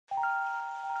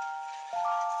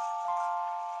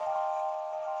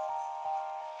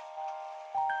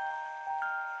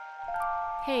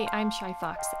Hey, I'm Shy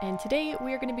Fox, and today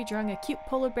we are going to be drawing a cute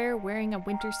polar bear wearing a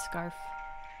winter scarf.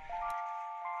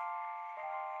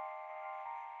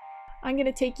 I'm going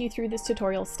to take you through this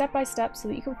tutorial step by step so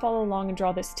that you can follow along and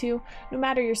draw this too, no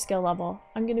matter your skill level.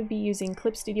 I'm going to be using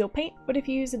Clip Studio Paint, but if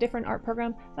you use a different art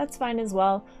program, that's fine as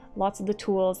well. Lots of the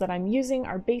tools that I'm using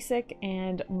are basic,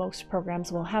 and most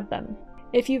programs will have them.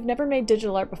 If you've never made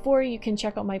digital art before, you can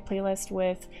check out my playlist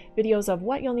with videos of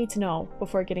what you'll need to know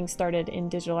before getting started in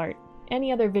digital art.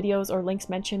 Any other videos or links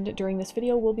mentioned during this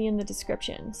video will be in the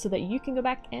description so that you can go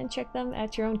back and check them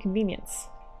at your own convenience.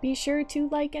 Be sure to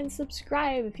like and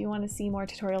subscribe if you want to see more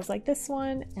tutorials like this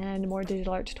one and more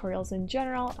digital art tutorials in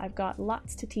general. I've got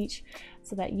lots to teach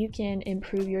so that you can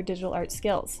improve your digital art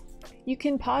skills. You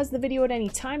can pause the video at any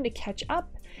time to catch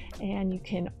up, and you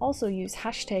can also use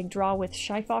hashtag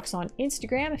 #drawwithshyfox on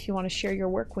Instagram if you want to share your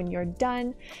work when you're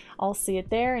done. I'll see it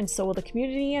there, and so will the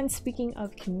community. And speaking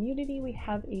of community, we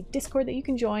have a Discord that you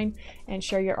can join and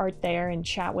share your art there and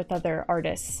chat with other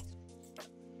artists.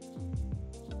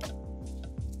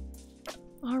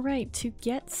 Alright, to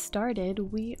get started,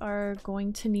 we are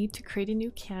going to need to create a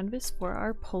new canvas for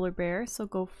our polar bear. So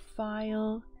go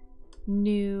File,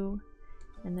 New,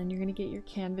 and then you're going to get your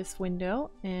canvas window,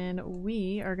 and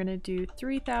we are going to do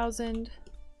 3000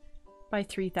 by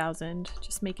 3000.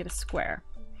 Just make it a square.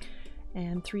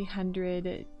 And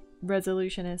 300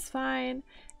 resolution is fine.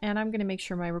 And I'm going to make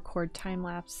sure my record time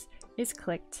lapse is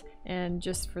clicked. And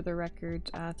just for the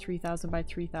record, 3000 by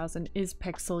 3000 is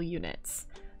pixel units.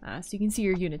 So you can see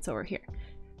your units over here.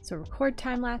 So record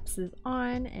time lapse is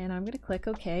on, and I'm going to click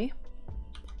OK.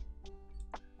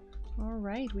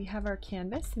 Alright, we have our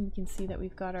canvas, and we can see that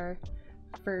we've got our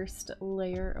first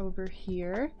layer over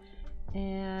here.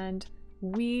 And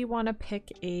we want to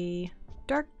pick a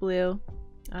dark blue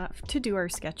to do our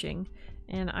sketching.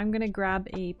 And I'm going to grab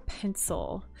a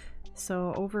pencil.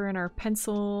 So over in our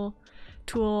pencil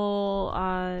tool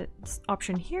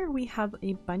option here, we have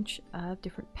a bunch of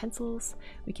different pencils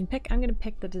we can pick. I'm going to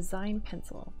pick the design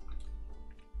pencil.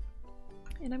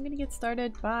 And I'm going to get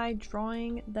started by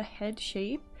drawing the head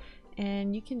shape.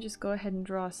 And you can just go ahead and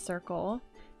draw a circle.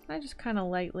 I just kind of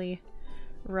lightly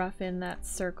rough in that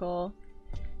circle.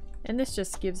 And this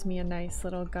just gives me a nice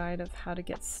little guide of how to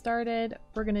get started.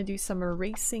 We're going to do some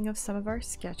erasing of some of our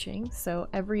sketching. So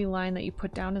every line that you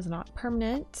put down is not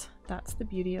permanent. That's the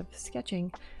beauty of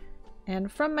sketching.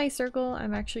 And from my circle,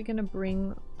 I'm actually going to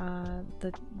bring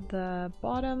the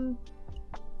bottom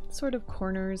sort of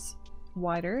corners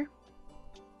wider.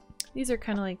 These are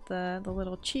kind of like the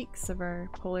little cheeks of our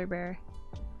polar bear.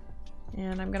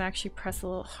 And I'm going to actually press a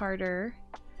little harder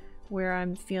where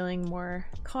I'm feeling more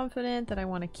confident that I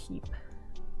want to keep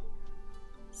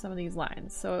some of these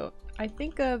lines. So I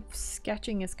think of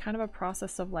sketching as kind of a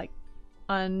process of like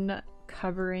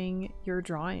uncovering your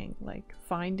drawing, like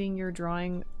finding your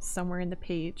drawing somewhere in the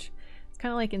page. It's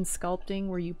kind of like in sculpting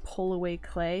where you pull away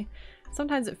clay.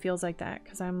 Sometimes it feels like that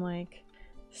because I'm like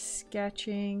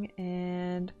sketching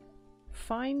and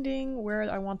finding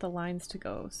where I want the lines to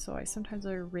go. So I sometimes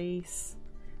erase.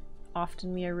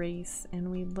 Often we erase and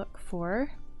we look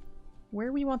for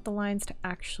where we want the lines to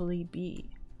actually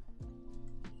be.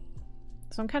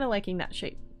 So I'm kind of liking that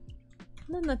shape.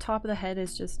 And then the top of the head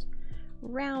is just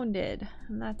rounded,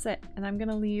 and that's it. And I'm going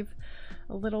to leave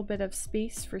a little bit of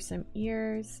space for some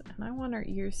ears, and I want our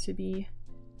ears to be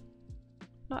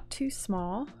not too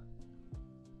small.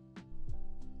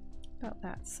 About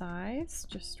that size,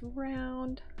 just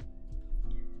round.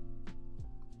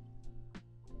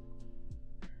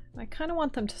 I kind of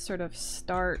want them to sort of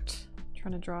start,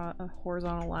 trying to draw a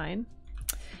horizontal line,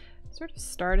 sort of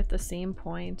start at the same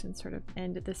point and sort of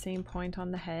end at the same point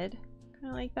on the head, kind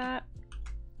of like that.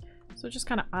 So just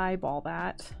kind of eyeball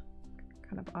that,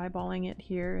 kind of eyeballing it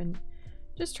here and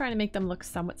just trying to make them look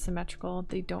somewhat symmetrical.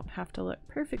 They don't have to look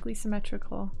perfectly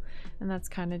symmetrical, and that's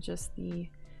kind of just the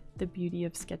beauty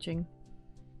of sketching.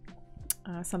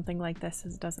 Something like this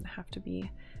doesn't have to be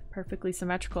perfectly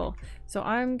symmetrical. So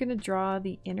I'm gonna draw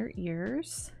the inner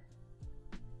ears.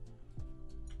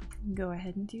 Go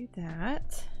ahead and do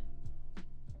that.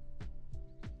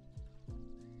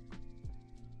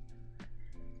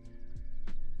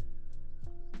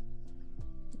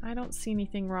 I don't see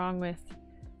anything wrong with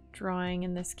drawing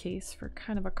in this case for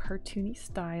kind of a cartoony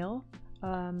style.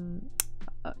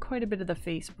 Quite a bit of the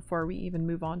face before we even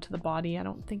move on to the body. I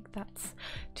don't think that's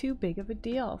too big of a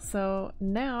deal. So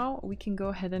now we can go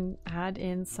ahead and add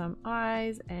in some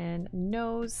eyes and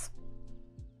nose.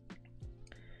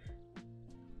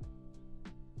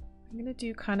 I'm gonna do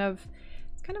it's kind of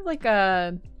like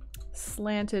a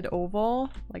slanted oval.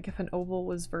 Like if an oval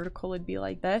was vertical, it'd be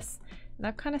like this. And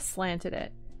I've kind of slanted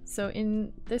it. So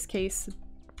in this case,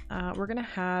 we're gonna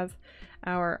have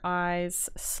our eyes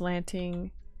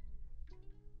slanting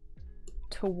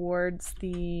towards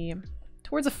the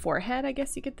forehead, I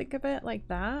guess you could think of it like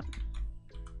that.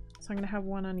 So I'm gonna have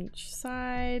one on each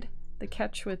side. The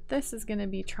catch with this is gonna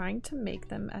be trying to make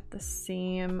them at the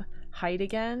same height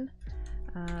again.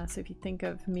 So if you think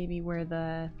of maybe where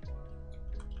the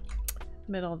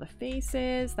middle of the face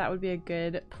is, that would be a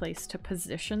good place to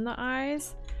position the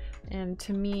eyes. And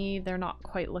to me, they're not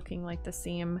quite looking like the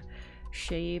same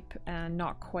shape and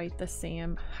not quite the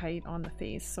same height on the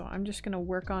face. So I'm just gonna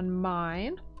work on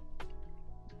mine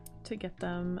to get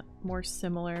them more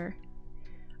similar.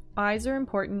 Eyes are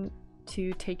important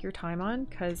to take your time on,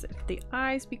 because if the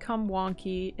eyes become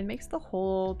wonky, it makes the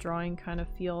whole drawing kind of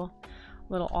feel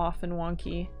a little off and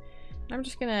wonky. I'm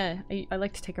just gonna, I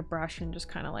like to take a brush and just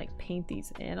kind of like paint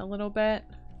these in a little bit.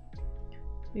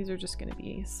 These are just gonna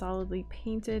be solidly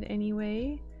painted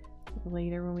anyway,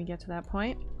 later when we get to that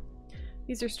point.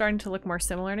 These are starting to look more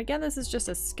similar, and again, this is just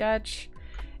a sketch.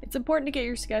 It's important to get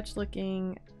your sketch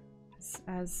looking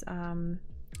as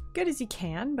good as you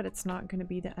can, but it's not gonna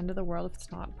be the end of the world if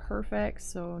it's not perfect,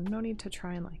 so no need to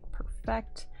try and like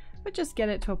perfect, but just get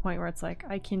it to a point where it's like,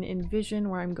 I can envision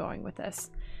where I'm going with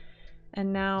this.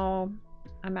 And now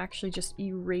I'm actually just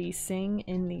erasing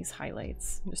in these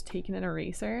highlights. I'm just taking an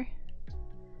eraser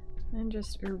and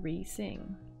just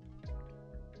erasing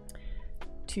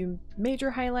 2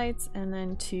 major highlights and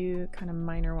then 2 kind of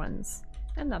minor ones.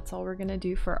 And that's all we're gonna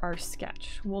do for our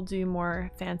sketch. We'll do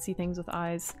more fancy things with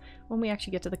eyes when we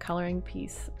actually get to the coloring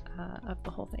piece of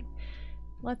the whole thing.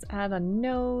 Let's add a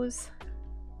nose.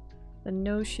 The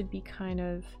nose should be kind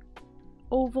of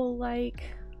oval-like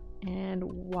and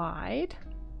wide.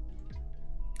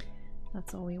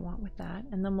 That's all we want with that.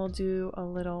 And then we'll do a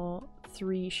little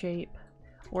 3 shape,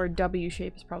 or W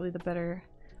shape is probably the better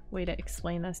way to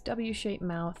explain this. W shape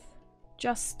mouth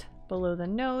just below the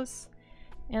nose,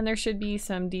 and there should be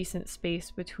some decent space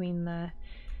between the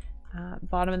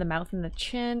bottom of the mouth and the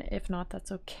chin. If not,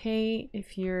 that's okay.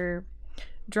 If you're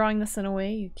drawing this in a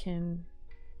way, you can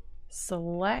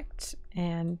select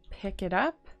and pick it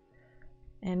up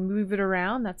and move it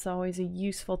around. That's always a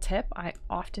useful tip. I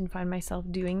often find myself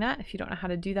doing that. If you don't know how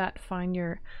to do that, find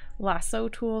your lasso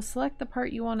tool, select the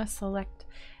part you want to select,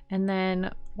 and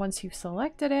then once you've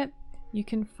selected it, you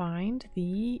can find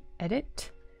the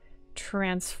edit,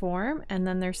 transform, and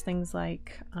then there's things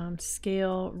like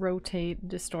scale, rotate,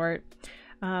 distort.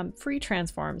 Free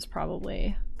transforms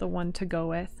probably the one to go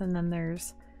with, and then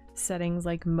there's settings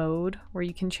like mode where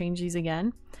you can change these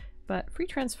again. But free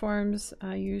transforms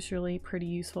are usually pretty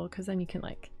useful because then you can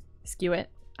like skew it.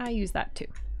 I use that too.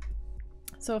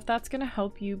 So if that's going to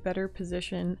help you better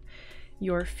position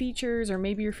your features, or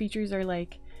maybe your features are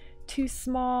like too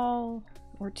small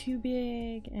or too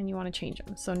big and you want to change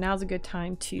them. So now's a good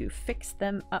time to fix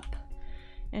them up.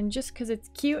 And just because it's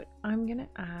cute, I'm going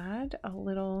to add a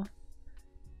little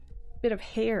bit of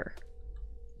hair.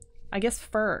 I guess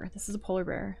fur. This is a polar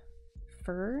bear.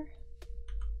 Fur?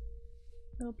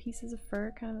 Little pieces of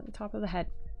fur kind of at the top of the head.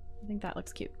 I think that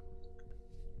looks cute.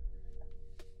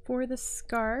 For the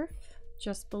scarf,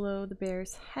 just below the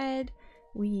bear's head,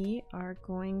 we are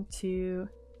going to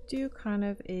do kind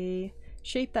of a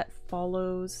shape that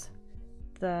follows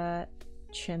the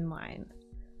chin line.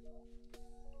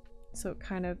 So it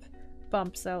kind of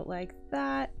bumps out like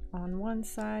that on one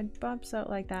side, bumps out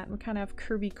like that, and we kind of have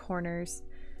curvy corners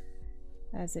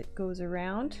as it goes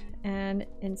around. And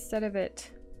instead of it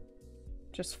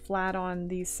just flat on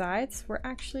these sides, we're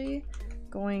actually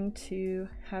going to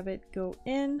have it go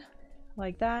in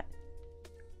like that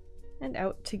and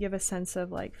out to give a sense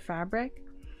of like fabric.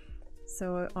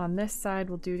 So on this side,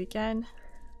 we'll do it again.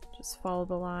 Just follow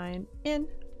the line in,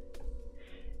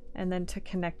 and then to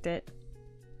connect it,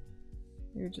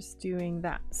 you're just doing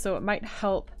that. So it might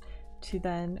help to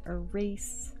then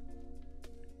erase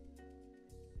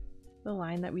the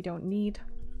line that we don't need.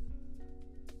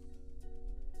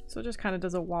 So it just kind of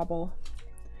does a wobble,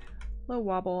 low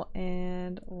wobble,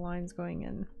 and lines going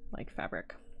in like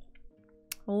fabric,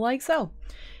 like so.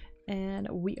 And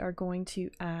we are going to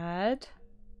add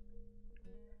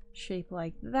shape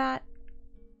like that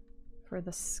for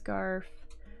the scarf,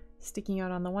 sticking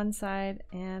out on the one side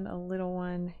and a little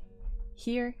one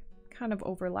here, kind of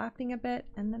overlapping a bit.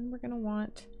 And then we're going to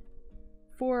want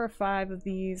 4 or 5 of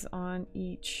these on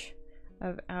each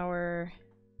of our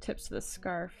tips of the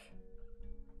scarf.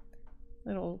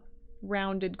 Little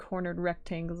rounded cornered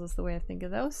rectangles is the way I think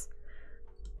of those.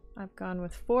 I've gone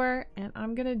with 4, and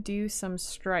I'm gonna do some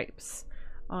stripes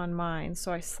on mine.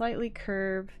 So I slightly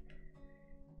curve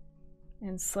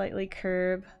and slightly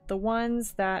curve. The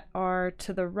ones that are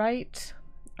to the right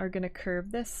are going to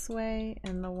curve this way,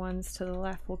 and the ones to the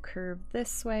left will curve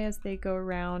this way as they go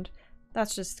around.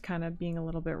 That's just kind of being a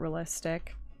little bit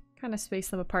realistic. Kind of space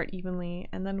them apart evenly,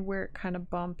 and then where it kind of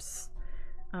bumps,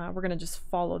 we're going to just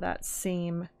follow that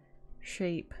same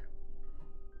shape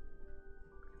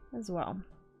as well.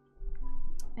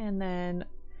 And then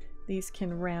these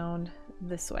can round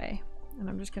this way. And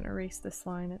I'm just going to erase this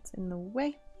line that's in the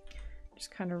way.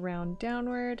 Just kind of round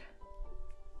downward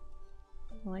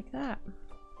like that.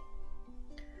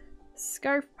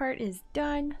 Scarf part is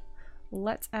done.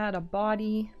 Let's add a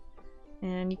body,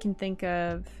 and you can think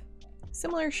of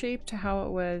similar shape to how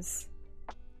it was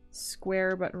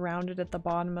square but rounded at the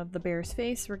bottom of the bear's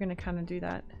face. We're going to kind of do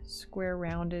that square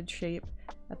rounded shape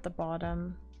at the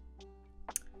bottom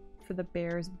for the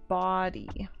bear's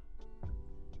body.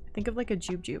 Think of like a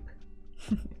jube.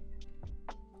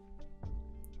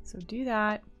 So do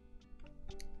that,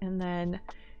 and then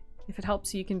if it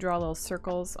helps you can draw little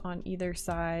circles on either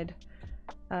side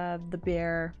of the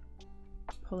bear,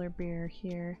 polar bear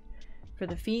here for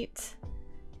the feet.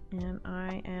 And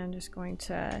I am just going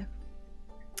to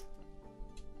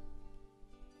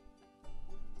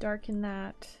darken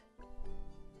that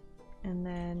and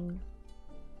then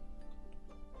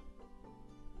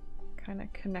kind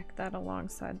of connect that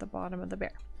alongside the bottom of the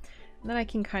bear. And then I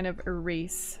can kind of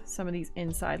erase some of these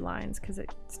inside lines because it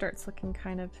starts looking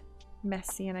kind of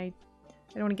messy, and I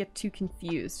don't want to get too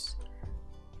confused.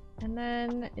 And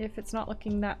then if it's not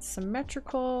looking that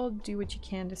symmetrical, do what you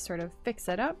can to sort of fix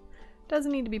it up.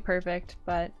 Doesn't need to be perfect,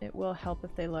 but it will help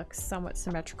if they look somewhat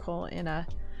symmetrical in a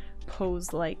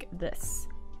pose like this.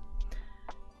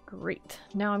 Great.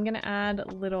 Now I'm going to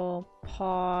add little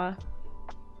paw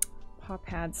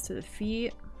pads to the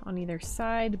feet on either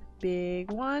side.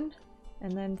 Big one,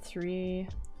 and then 3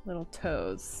 little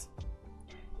toes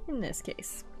in this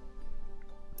case.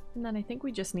 And then I think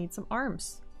we just need some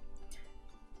arms.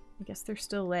 I guess they're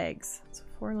still legs. It's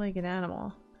a 4-legged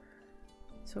animal.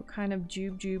 So kind of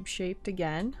jube shaped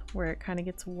again, where it kind of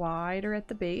gets wider at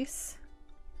the base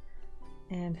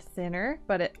and thinner,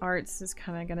 but arts is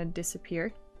kind of going to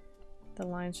disappear. The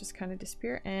lines just kind of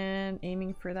disappear, and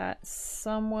aiming for that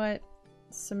somewhat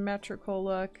symmetrical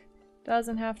look.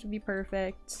 Doesn't have to be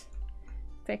perfect.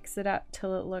 Fix it up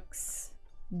till it looks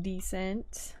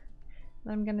decent.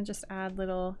 And I'm going to just add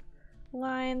little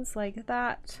lines like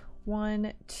that.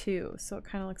 1, 2. So it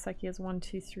kind of looks like he has 1,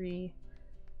 2, 3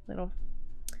 little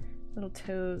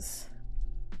toes.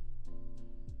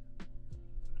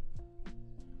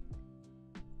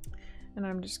 And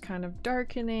I'm just kind of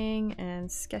darkening and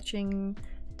sketching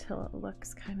till it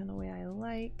looks kind of the way I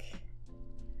like.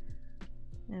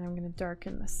 And I'm going to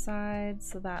darken the sides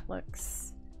so that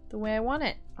looks the way I want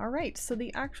it. All right, so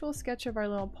the actual sketch of our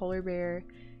little polar bear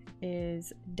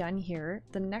is done here.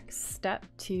 The next step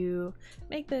to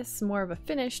make this more of a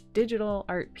finished digital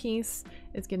art piece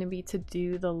is going to be to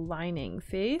do the lining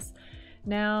phase.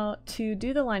 Now, to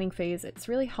do the lining phase, it's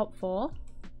really helpful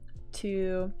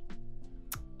to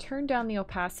turn down the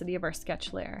opacity of our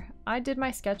sketch layer. I did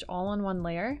my sketch all on one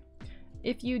layer.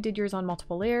 If you did yours on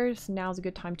multiple layers, now's a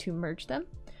good time to merge them.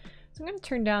 So I'm going to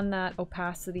turn down that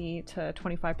opacity to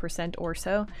 25% or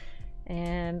so,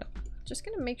 and just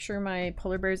going to make sure my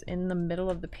polar bear is in the middle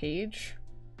of the page,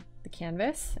 the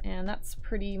canvas, and that's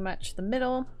pretty much the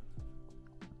middle.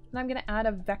 And I'm going to add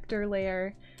a vector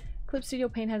layer. Clip Studio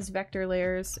Paint has vector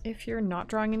layers. If you're not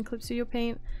drawing in Clip Studio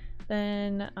Paint,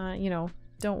 then you know,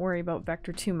 don't worry about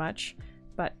vector too much.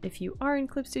 But if you are in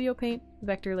Clip Studio Paint,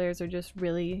 vector layers are just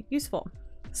really useful.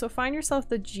 So find yourself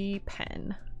the G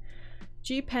pen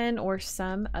or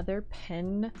some other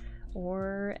pen,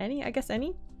 or any, I guess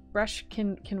any brush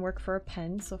can work for a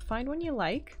pen. So find one you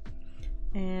like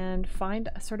and find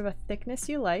a sort of a thickness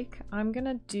you like. I'm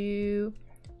gonna do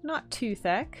not too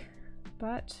thick,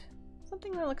 but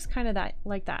something that looks kind of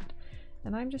like that.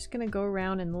 And I'm just gonna go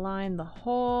around and line the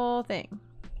whole thing.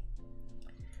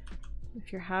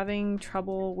 If you're having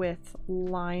trouble with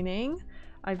lining,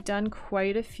 I've done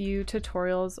quite a few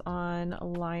tutorials on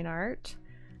Lineart.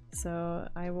 So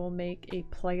I will make a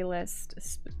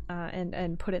playlist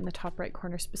and put it in the top right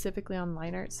corner specifically on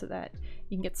Lineart so that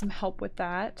you can get some help with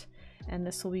that. And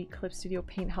this will be Clip Studio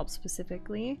Paint help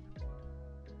specifically,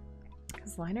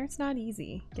 because Lineart's not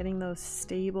easy, getting those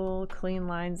stable, clean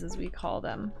lines as we call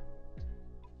them.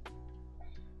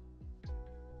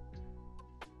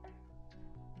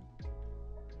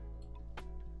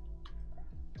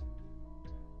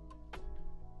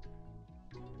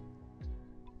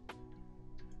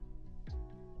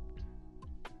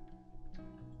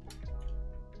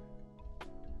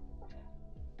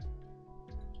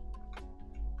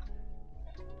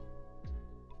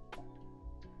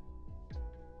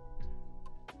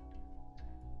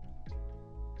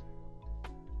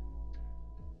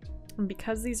 And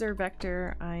because these are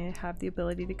vector, I have the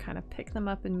ability to kind of pick them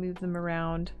up and move them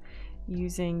around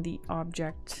using the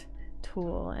object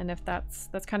tool. And if that's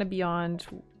kind of beyond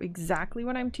exactly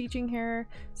what I'm teaching here,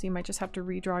 so you might just have to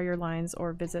redraw your lines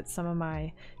or visit some of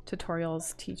my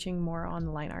tutorials teaching more on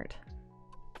Lineart.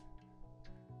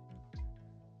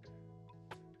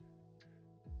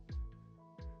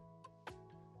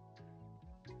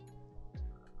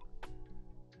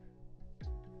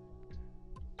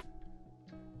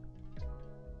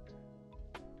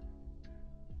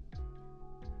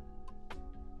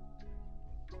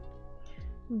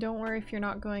 Don't worry if you're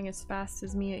not going as fast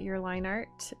as me at your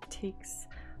Lineart. It takes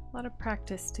a lot of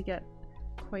practice to get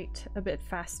quite a bit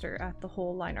faster at the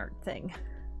whole Lineart thing.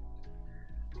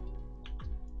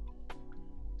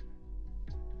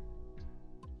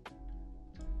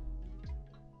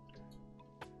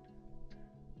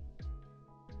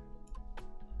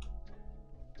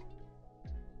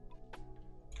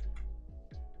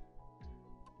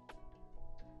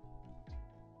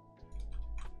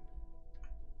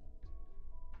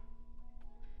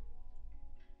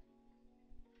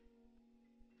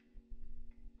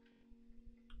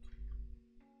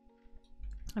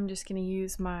 I'm just going to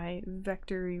use my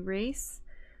vector erase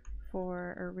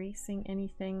for erasing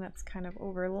anything that's kind of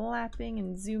overlapping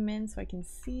and zoom in so I can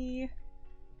see.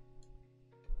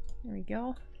 There we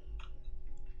go.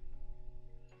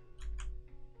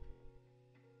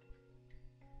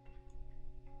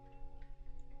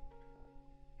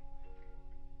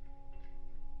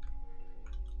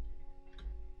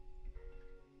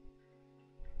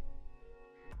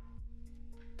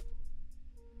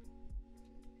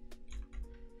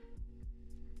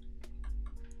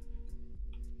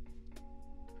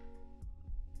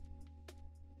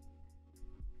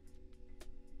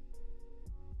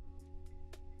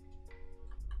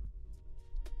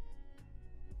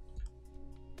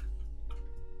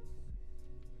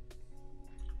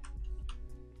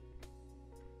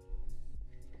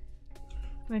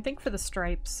 And I think for the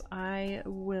stripes, I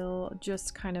will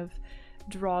just kind of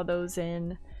draw those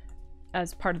in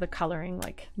as part of the coloring,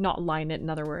 like not line it, in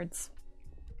other words.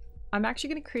 I'm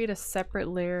actually going to create a separate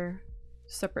layer,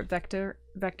 separate vector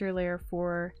layer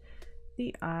for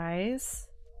the eyes,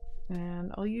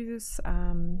 and I'll use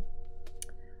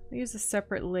a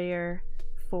separate layer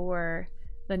for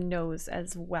the nose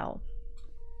as well.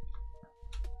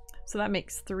 So that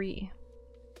makes three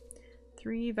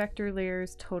vector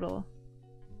layers total.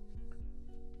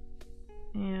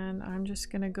 And I'm just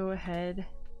gonna go ahead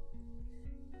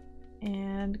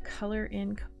and color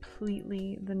in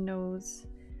completely the nose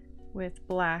with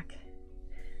black.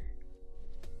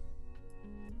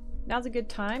 Now's a good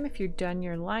time, if you're done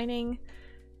your lining,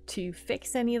 to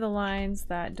fix any of the lines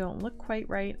that don't look quite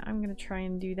right. I'm gonna try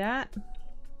and do that.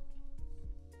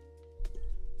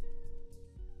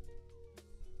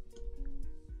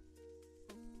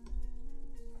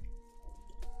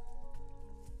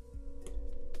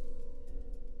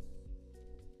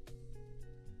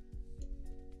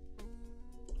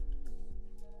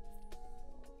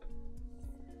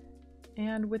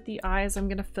 And with the eyes, I'm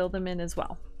going to fill them in as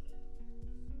well.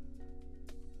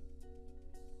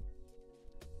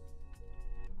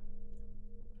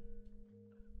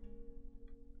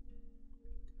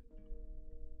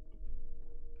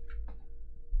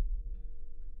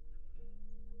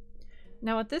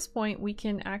 Now at this point, we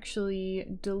can actually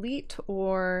delete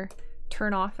or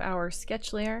turn off our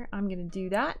sketch layer. I'm going to do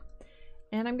that.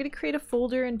 And I'm going to create a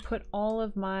folder and put all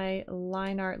of my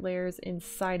Lineart layers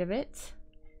inside of it.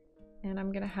 And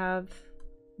I'm going to have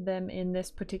them in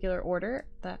this particular order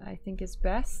that I think is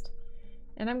best.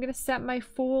 And I'm going to set my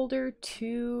folder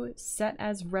to set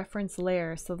as reference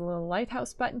layer. So the little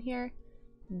lighthouse button here,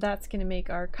 that's going to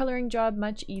make our coloring job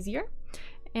much easier.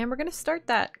 And we're going to start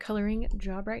that coloring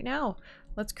job right now.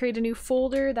 Let's create a new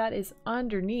folder that is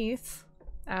underneath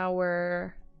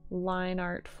our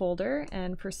Lineart folder.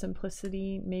 And for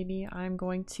simplicity, maybe I'm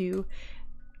going to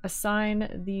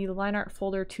assign the Lineart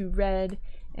folder to red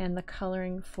and the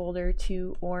coloring folder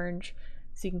to orange,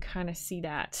 so you can kind of see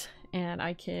that. And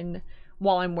I can,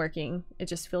 while I'm working, it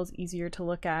just feels easier to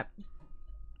look at.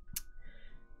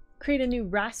 Create a new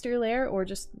raster layer or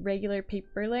just regular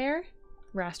paper layer.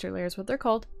 Raster layer is what they're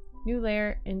called. New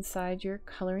layer inside your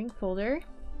coloring folder,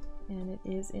 and it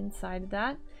is inside of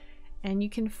that. And you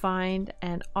can find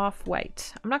an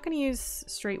off-white. I'm not going to use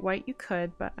straight white, you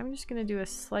could, but I'm just going to do a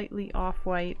slightly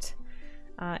off-white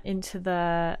into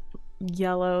the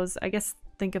yellows. I guess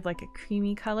think of like a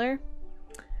creamy color.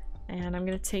 And I'm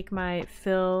going to take my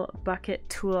fill bucket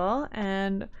tool,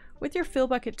 and with your fill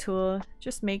bucket tool,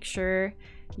 just make sure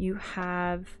you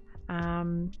have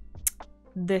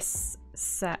this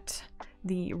set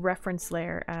the reference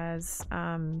layer as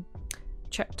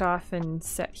checked off and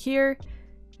set here.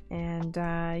 And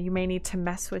you may need to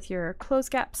mess with your close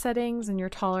gap settings and your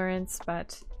tolerance,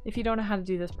 but if you don't know how to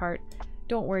do this part,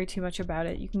 don't worry too much about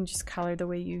it. You can just color the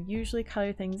way you usually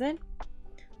color things in.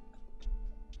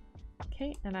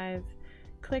 Okay, and I've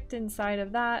clicked inside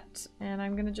of that, and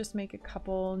I'm gonna just make a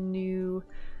couple new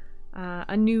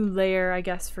a new layer, I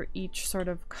guess, for each sort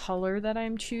of color that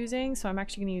I'm choosing. So I'm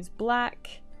actually gonna use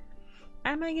black.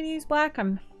 Am I gonna use black?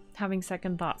 I'm having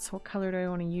second thoughts. What color do I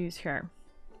want to use here?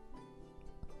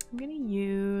 I'm gonna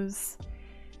use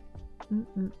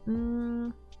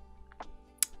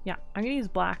yeah, I'm gonna use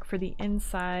black for the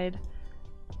inside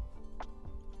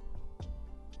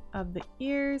of the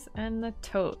ears and the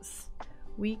toes.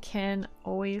 We can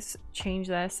always change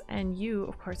this, and you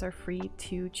of course are free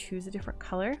to choose a different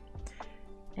color.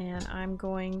 And I'm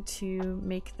going to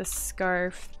make the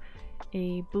scarf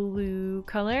a blue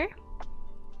color,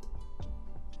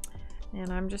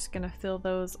 and I'm just gonna fill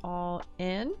those all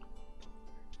in,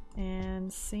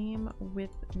 and same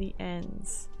with the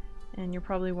ends. And you're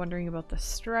probably wondering about the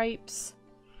stripes.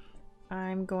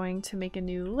 I'm going to make a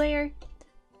new layer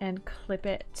and clip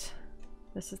it.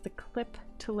 This is the clip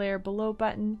to layer below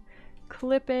button.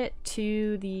 Clip it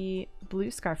to the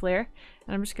blue scarf layer,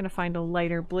 and I'm just going to find a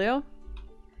lighter blue.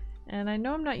 And I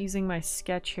know I'm not using my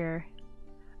sketch here.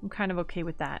 I'm kind of okay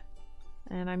with that.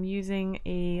 And I'm using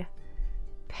a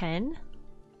pen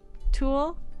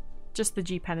tool. Just the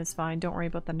G pen is fine. Don't worry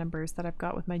about the numbers that I've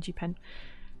got with my G pen.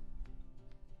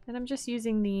 And I'm just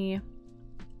using the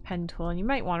pen tool, and you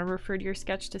might want to refer to your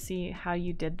sketch to see how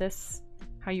you did this,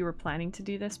 how you were planning to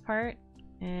do this part.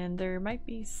 And there might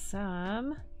be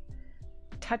some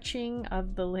touching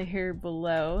of the layer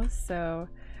below, so,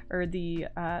 or the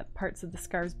parts of the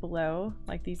scarves below,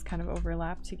 like these kind of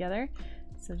overlap together.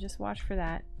 So just watch for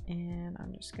that, and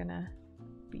I'm just gonna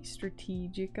be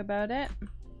strategic about it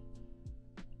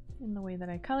in the way that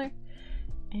I color.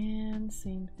 And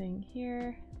same thing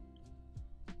here.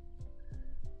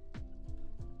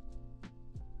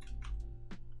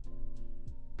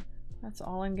 That's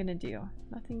all I'm gonna do.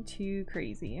 Nothing too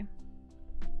crazy.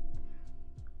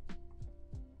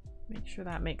 Make sure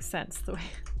that makes sense the way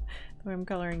I'm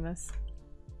coloring this.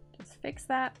 Just fix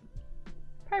that.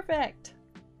 Perfect.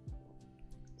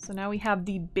 So now we have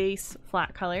the base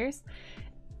flat colors.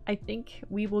 I think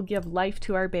we will give life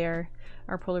to our bear,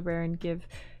 our polar bear, and give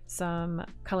some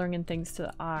coloring and things to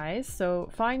the eyes. So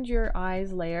find your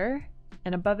eyes layer,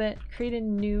 and above it create a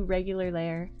new regular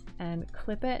layer and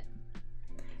clip it.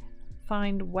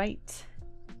 Find white,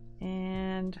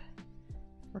 and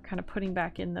we're kind of putting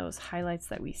back in those highlights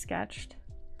that we sketched.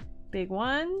 Big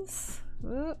ones.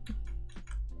 Whoop.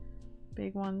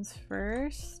 Big ones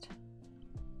first.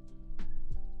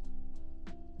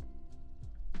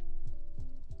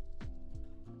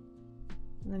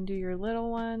 And then do your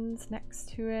little ones next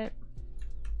to it.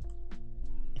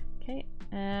 Okay,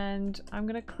 and I'm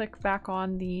gonna click back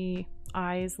on the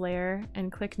eyes layer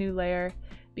and click new layer.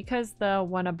 Because the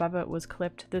one above it was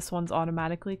clipped, this one's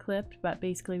automatically clipped, but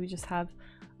basically we just have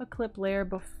a clip layer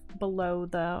below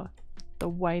the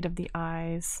white of the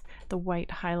eyes, the white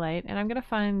highlight. And I'm gonna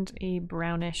find a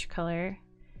brownish color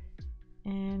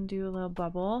and do a little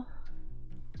bubble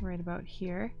right about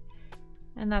here.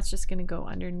 And that's just gonna go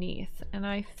underneath. And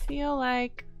I feel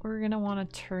like we're gonna wanna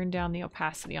turn down the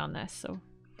opacity on this. So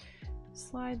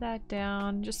slide that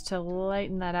down just to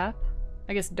lighten that up.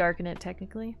 I guess darken it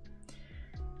technically.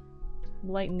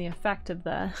 Lighten the effect of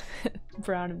the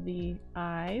brown of the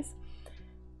eyes.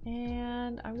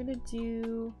 And I'm gonna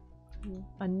do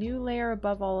a new layer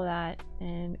above all of that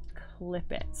and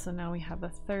clip it. So now we have a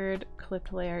third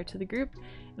clipped layer to the group.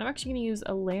 And I'm actually gonna use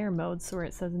a layer mode, so where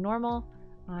it says normal,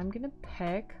 I'm gonna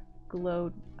pick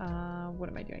glow. What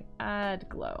am I doing? Add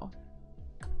glow.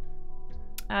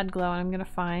 Add glow, and I'm gonna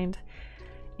find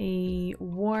a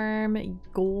warm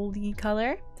goldy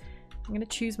color. I'm gonna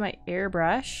choose my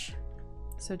airbrush.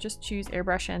 So just choose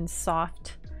airbrush and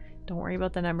soft. Don't worry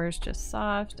about the numbers, just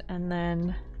soft. And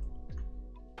then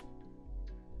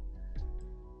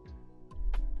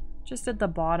just at the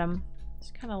bottom,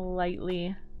 just kind of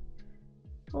lightly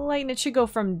lighten. It should go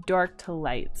from dark to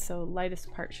light. So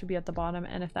lightest part should be at the bottom.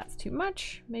 And if that's too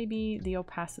much, maybe the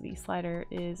opacity slider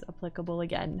is applicable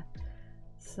again.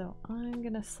 So I'm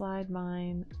gonna slide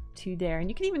mine to there. And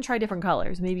you can even try different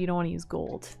colors. Maybe you don't want to use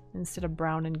gold. Instead of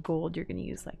brown and gold, you're gonna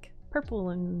use like purple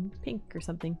and pink or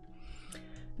something.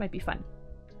 Might be fun.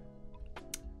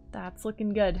 That's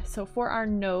looking good. So for our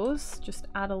nose, just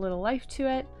add a little life to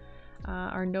it.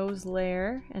 Our nose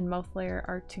layer and mouth layer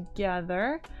are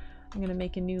together. I'm gonna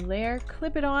make a new layer,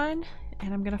 clip it on,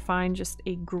 and I'm gonna find just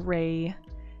a gray,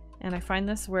 and I find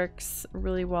this works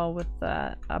really well with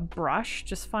a brush.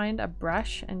 Just find a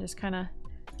brush and just kind of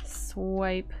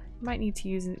swipe. You might need to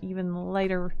use an even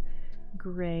lighter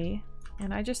gray,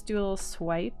 and I just do a little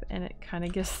swipe and it kind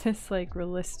of gives this like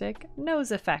realistic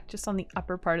nose effect just on the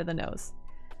upper part of the nose.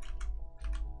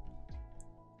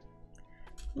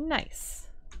 Nice,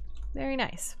 very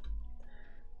nice.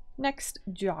 Next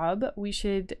job, we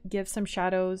should give some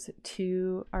shadows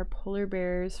to our polar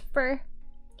bear's fur.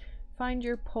 Find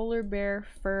your polar bear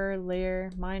fur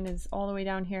layer. Mine is all the way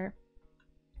down here.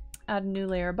 Add a new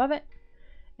layer above it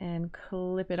and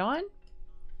clip it on.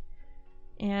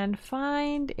 And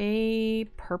find a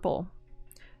purple.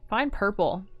 Find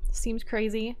purple. Seems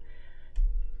crazy,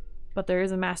 but there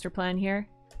is a master plan here.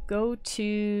 Go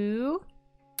to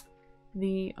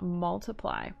the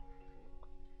multiply.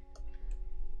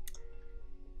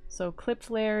 So clipped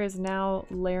layer is now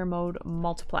layer mode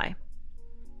multiply.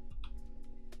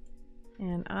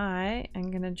 And I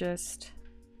am gonna just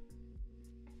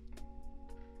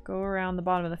go around the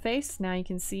bottom of the face. Now you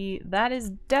can see that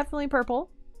is definitely purple.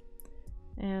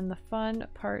 And the fun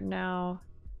part now,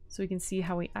 so we can see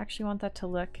how we actually want that to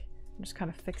look, I'm just kind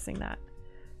of fixing that,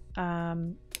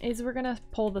 is we're gonna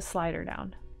pull the slider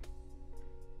down.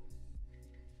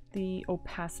 The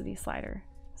opacity slider.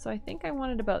 So I think I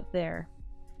want it about there.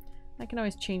 I can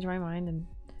always change my mind and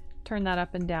turn that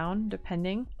up and down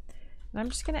depending. And I'm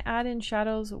just gonna add in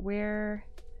shadows where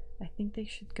I think they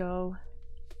should go.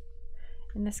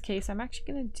 In this case, I'm actually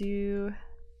gonna do,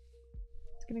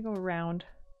 it's gonna go around.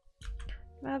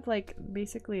 I have like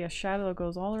basically a shadow that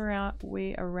goes all around,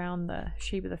 way around the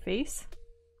shape of the face.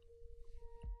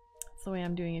 That's the way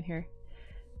I'm doing it here.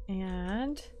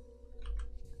 And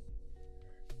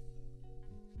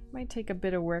might take a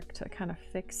bit of work to kind of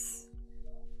fix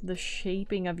the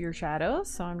shaping of your shadows,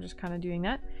 so I'm just kind of doing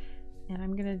that. And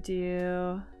I'm gonna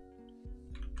do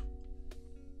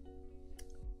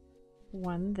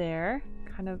one there,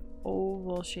 kind of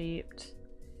oval shaped.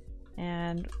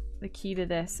 And the key to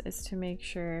this is to make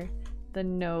sure the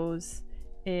nose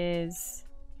is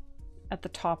at the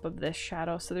top of this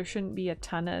shadow, so there shouldn't be a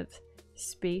ton of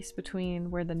space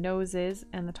between where the nose is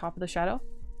and the top of the shadow.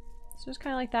 So just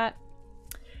kind of like that.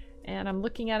 And I'm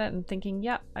looking at it and thinking,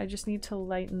 yep, I just need to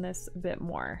lighten this a bit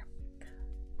more.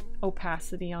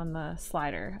 Opacity on the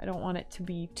slider. I don't want it to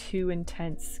be too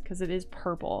intense because it is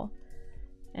purple.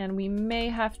 And we may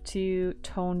have to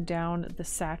tone down the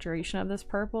saturation of this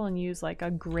purple and use like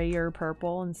a grayer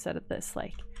purple instead of this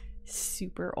like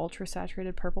super ultra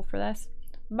saturated purple for this.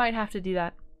 Might have to do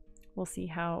that. We'll see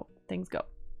how things go.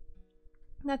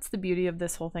 That's the beauty of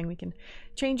this whole thing. We can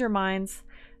change our minds.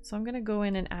 So I'm gonna go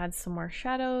in and add some more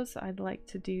shadows. I'd like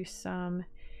to do some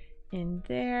in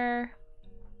there.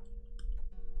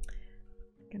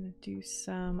 I'm gonna do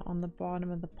some on the bottom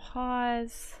of the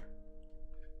paws,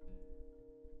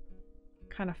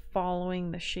 kind of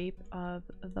following the shape of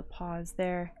the paws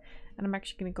there. And I'm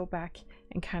actually gonna go back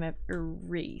and kind of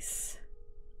erase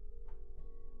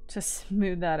to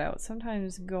smooth that out.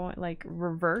 Sometimes going like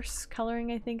reverse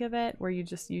coloring, I think of it, where you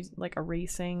just use like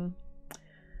erasing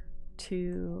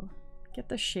to get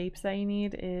the shapes that you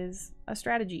need, is a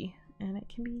strategy and it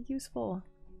can be useful.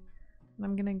 And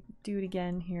I'm gonna do it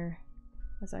again here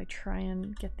as I try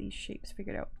and get these shapes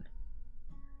figured out.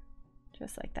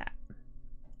 Just like that.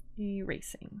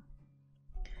 Erasing.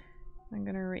 I'm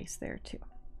gonna erase there too.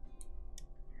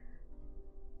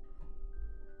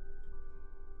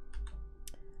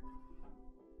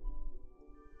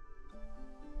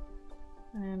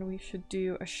 And we should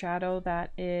do a shadow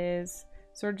that is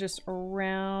sort of just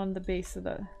around the base of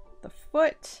the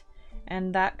foot,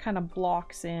 and that kind of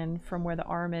blocks in from where the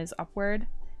arm is upward.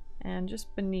 And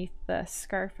just beneath the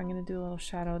scarf, I'm going to do a little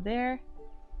shadow there,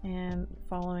 and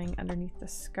following underneath the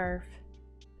scarf,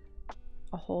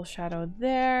 a whole shadow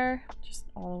there, just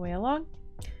all the way along.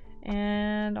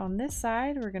 And on this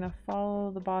side, we're going to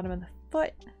follow the bottom of the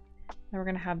foot, and we're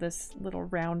going to have this little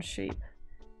round shape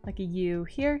like a U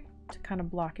here to kind of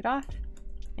block it off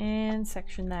and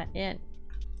section that in.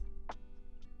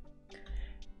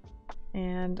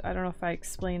 And I don't know if I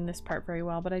explained this part very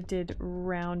well, but I did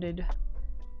rounded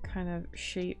kind of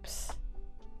shapes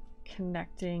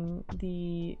connecting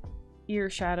the ear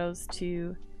shadows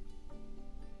to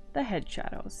the head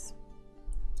shadows.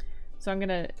 So I'm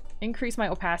gonna increase my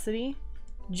opacity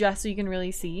just so you can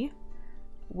really see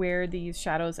where these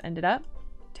shadows ended up.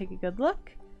 Take a good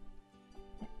look.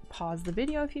 Pause the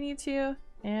video if you need to,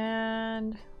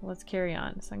 and let's carry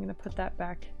on. So I'm gonna put that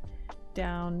back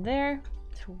down there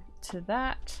to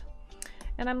that.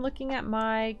 And I'm looking at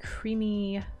my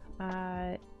creamy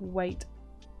white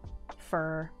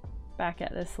fur back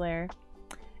at this layer.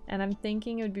 And I'm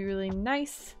thinking it would be really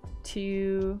nice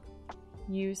to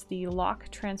use the lock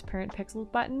transparent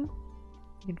pixels button.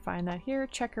 You can find that here,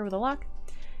 checker with a lock,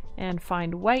 and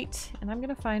find white. And I'm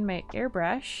gonna find my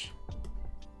airbrush,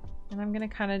 and I'm gonna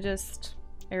kind of just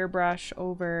airbrush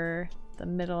over the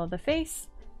middle of the face,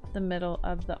 the middle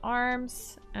of the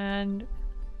arms, and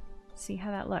see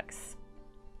how that looks.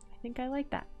 I think I like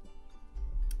that.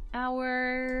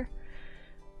 Our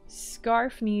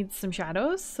scarf needs some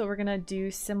shadows, so we're gonna do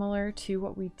similar to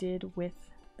what we did with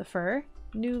the fur.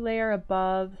 New layer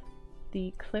above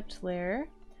the clipped layer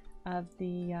of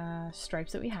the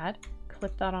stripes that we had.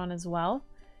 Clip that on as well.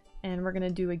 And we're gonna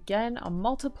do again a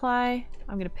multiply.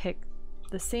 I'm gonna pick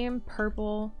the same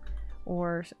purple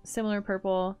or similar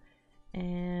purple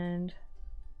and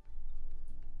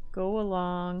go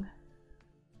along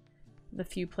the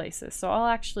few places. So I'll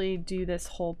actually do this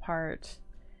whole part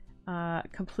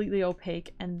completely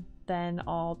opaque, and then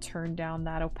I'll turn down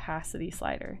that opacity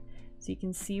slider. So you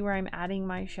can see where I'm adding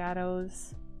my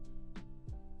shadows.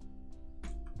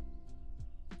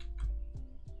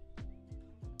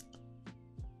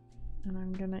 And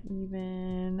I'm gonna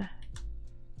even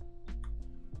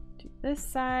do this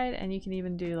side, and you can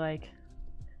even do like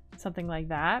something like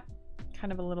that.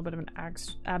 Kind of a little bit of an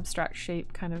abstract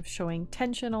shape, kind of showing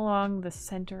tension along the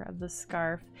center of the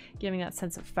scarf, giving that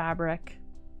sense of fabric.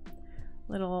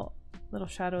 Little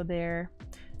shadow there.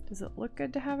 Does it look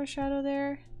good to have a shadow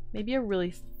there? Maybe a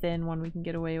really thin one we can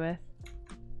get away with.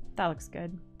 That looks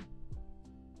good.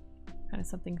 Kind of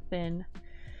something thin.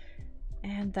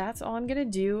 And that's all I'm gonna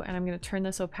do, and I'm gonna turn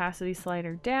this opacity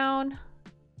slider down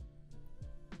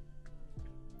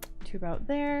to about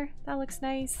there. That looks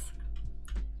nice.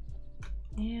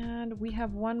 And we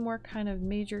have one more kind of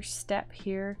major step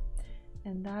here,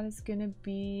 and that is gonna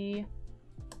be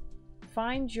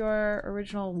find your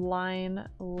original line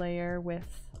layer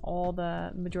with all the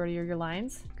majority of your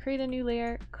lines, create a new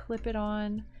layer, clip it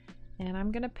on, and I'm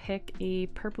gonna pick a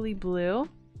purpley blue,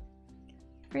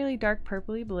 really dark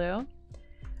purpley blue.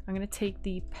 I'm gonna take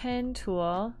the pen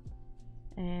tool,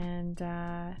 and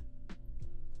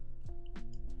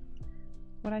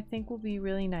what I think will be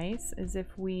really nice is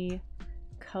if we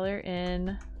color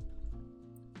in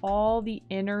all the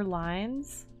inner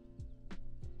lines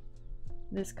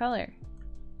this color.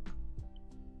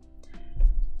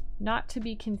 Not to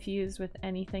be confused with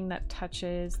anything that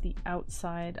touches the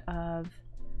outside of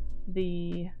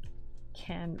the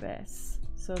canvas.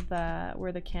 So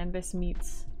where the canvas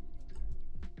meets,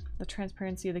 the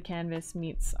transparency of the canvas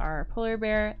meets our polar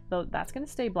bear, though that's going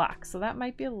to stay black. So that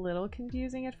might be a little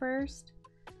confusing at first,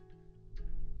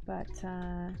 but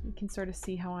you can sort of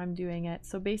see how I'm doing it.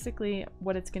 So basically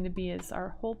what it's going to be is our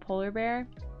whole polar bear,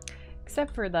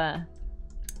 except for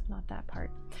not that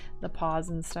part, the paws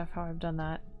and stuff, how I've done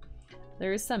that.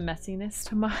 There is some messiness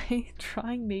to my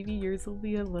drawing. Maybe yours will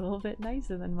be a little bit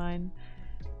nicer than mine,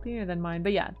 cleaner than mine.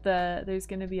 But yeah, there's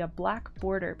going to be a black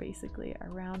border basically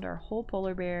around our whole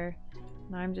polar bear.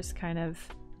 And I'm just kind of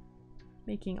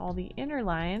making all the inner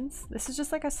lines. This is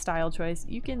just like a style choice.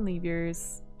 You can leave your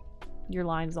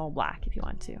lines all black if you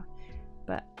want to.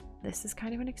 But this is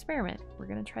kind of an experiment. We're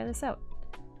going to try this out.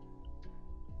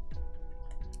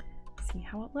 See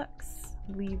how it looks.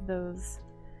 Leave those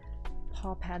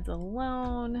paw pads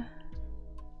alone,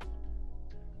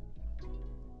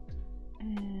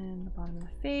 and the bottom of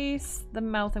the face. The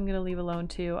mouth I'm going to leave alone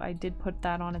too. I did put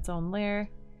that on its own layer,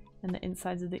 and the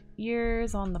insides of the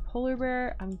ears on the polar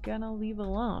bear I'm gonna leave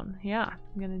alone. Yeah,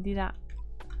 I'm gonna do that,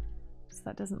 so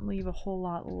that doesn't leave a whole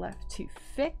lot left to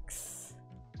fix.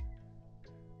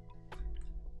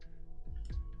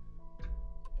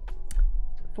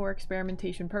 For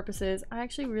experimentation purposes, I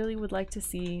actually really would like to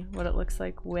see what it looks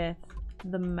like with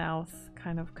the mouth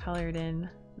kind of colored in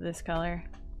this color.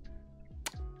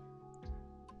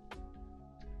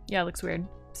 Yeah, it looks weird.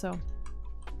 So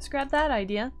scrap that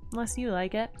idea unless you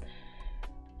like it.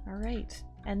 All right,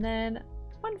 and then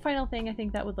one final thing I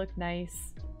think that would look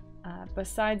nice,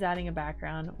 besides adding a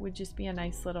background, would just be a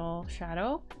nice little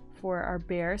shadow for our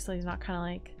bear, so he's not kind of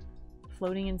like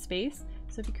floating in space.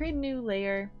 So if you create a new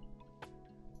layer,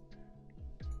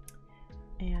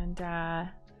 and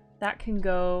that can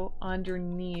go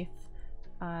underneath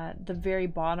the very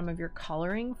bottom of your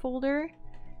coloring folder,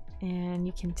 and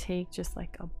you can take just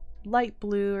like a light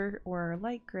blue or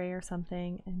light gray or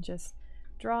something and just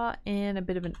draw in a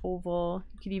bit of an oval.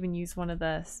 You could even use one of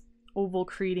the oval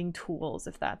creating tools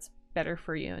if that's better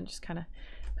for you, and just kind of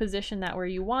position that where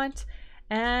you want.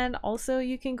 And also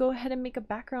you can go ahead and make a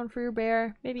background for your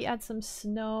bear, maybe add some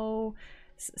snow,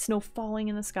 snow falling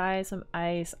in the sky, some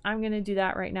ice. I'm gonna do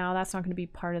that right now. That's not gonna be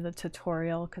part of the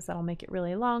tutorial because that'll make it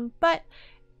really long, but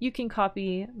you can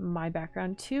copy my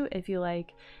background too if you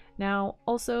like. Now,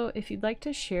 also, if you'd like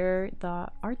to share the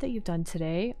art that you've done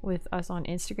today with us on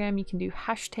Instagram, you can do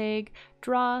hashtag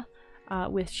draw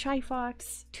with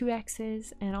ShyFox, 2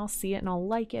 X's, and I'll see it and I'll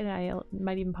like it. I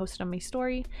might even post it on my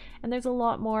story. And there's a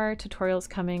lot more tutorials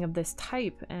coming of this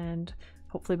type, and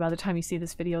hopefully by the time you see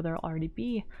this video, there'll already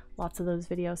be lots of those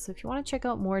videos. So if you want to check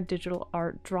out more digital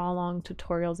art, draw along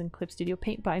tutorials, and Clip Studio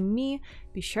Paint by me,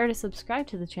 be sure to subscribe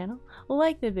to the channel,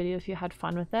 like the video if you had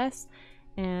fun with this,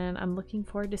 and I'm looking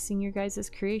forward to seeing your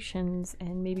guys' creations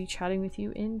and maybe chatting with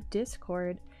you in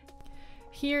Discord.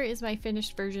 Here is my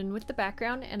finished version with the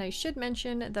background, and I should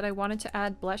mention that I wanted to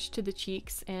add blush to the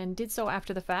cheeks and did so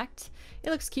after the fact.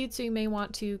 It looks cute, so you may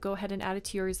want to go ahead and add it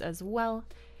to yours as well.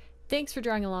 Thanks for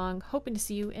drawing along, hoping to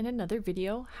see you in another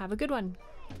video. Have a good one!